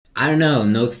I don't know,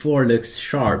 Note 4 looks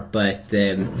sharp, but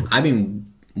I've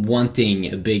been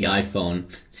wanting a big iPhone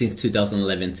since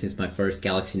 2011, since my first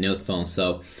Galaxy Note phone,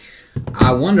 so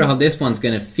I wonder how this one's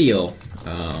gonna feel.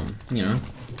 You know,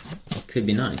 could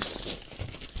be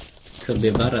nice. Could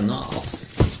be very nice.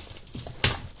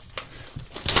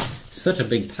 Such a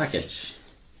big package.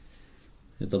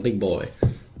 It's a big boy.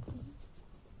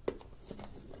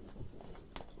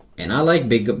 And I like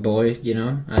big boy, you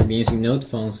know. I've been using Note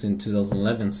phones in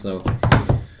 2011, so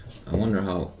I wonder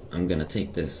how I'm gonna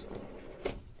take this.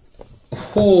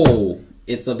 Oh,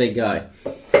 it's a big guy.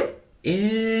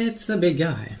 It's a big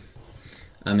guy.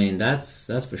 I mean, that's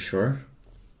for sure.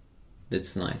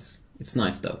 It's nice. It's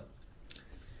nice though.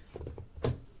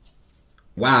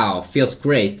 Wow, feels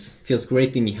great. Feels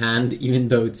great in the hand, even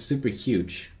though it's super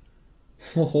huge.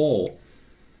 Oh,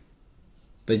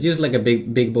 but just like a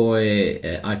big boy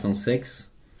iPhone 6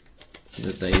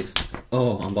 that I used.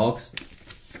 Oh, unboxed.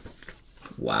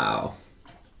 Wow.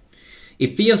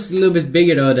 It feels a little bit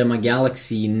bigger though than my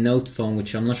Galaxy Note phone,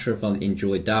 which I'm not sure if I'll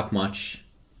enjoy that much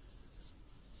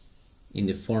in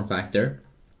the form factor.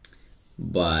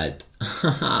 But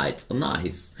it's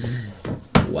nice.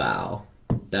 Wow,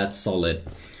 that's solid.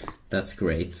 That's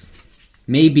great.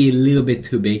 Maybe a little bit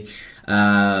too big.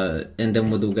 And then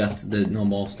we'll got the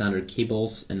normal standard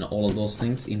cables and all of those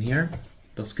things in here.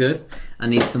 That's good. I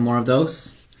need some more of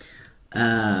those.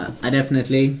 I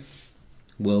definitely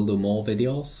will do more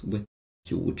videos with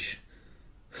huge.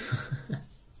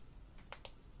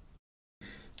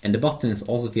 And the buttons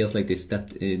also feels like they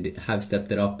have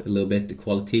stepped it up a little bit, the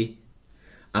quality.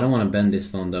 I don't want to bend this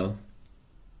phone though.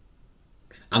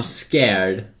 I'm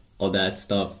scared of that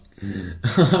stuff.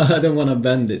 I don't want to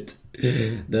bend it.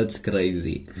 That's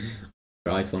crazy.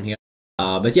 iPhone here.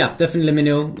 But yeah, definitely let me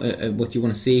know what you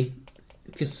want to see.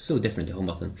 It feels so different, the home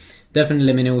button. Definitely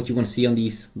let me know what you want to see on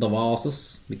these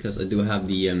devices, because I do have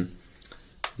the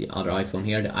other iPhone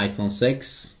here, the iPhone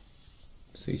 6.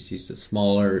 So you see the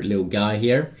smaller little guy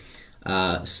here.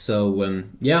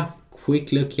 Yeah,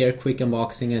 quick look here, quick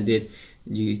unboxing I did.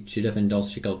 You should definitely also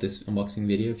check out this unboxing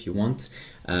video if you want.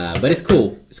 But it's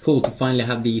cool. It's cool to finally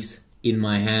have these in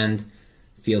my hand.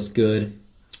 Feels good.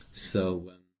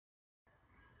 So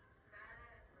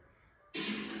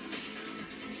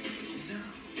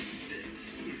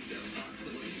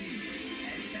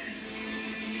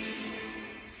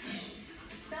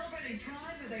celebrating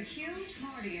Pride with a huge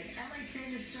party at LA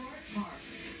State Historic Park.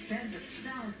 Tens of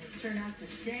thousands turn out to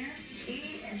dance,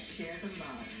 eat, and share the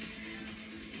love.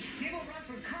 People run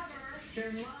for cover.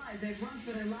 Their lives. They've run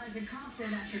for their lives in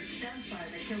Compton after gunfire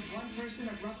that killed one person,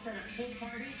 erupts at a pool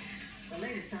party. The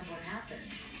latest on what happened.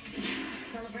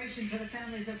 Celebration for the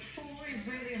families of 4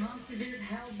 Israeli hostages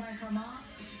held by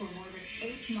Hamas for more than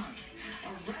 8 months.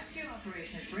 A rescue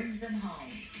operation brings them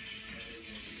home.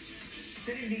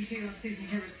 Good evening to you. I'm Susan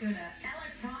Hirasuna. LA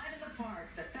Pride in the Park,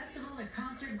 the festival and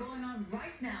concert going on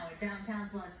right now in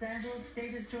downtown's Los Angeles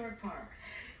State Historic Park.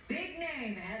 Big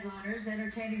name headliners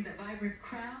entertaining the vibrant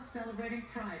crowd celebrating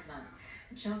Pride Month.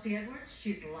 And Chelsea Edwards,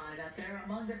 she's live out there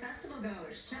among the festival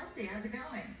goers. Chelsea, how's it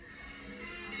going?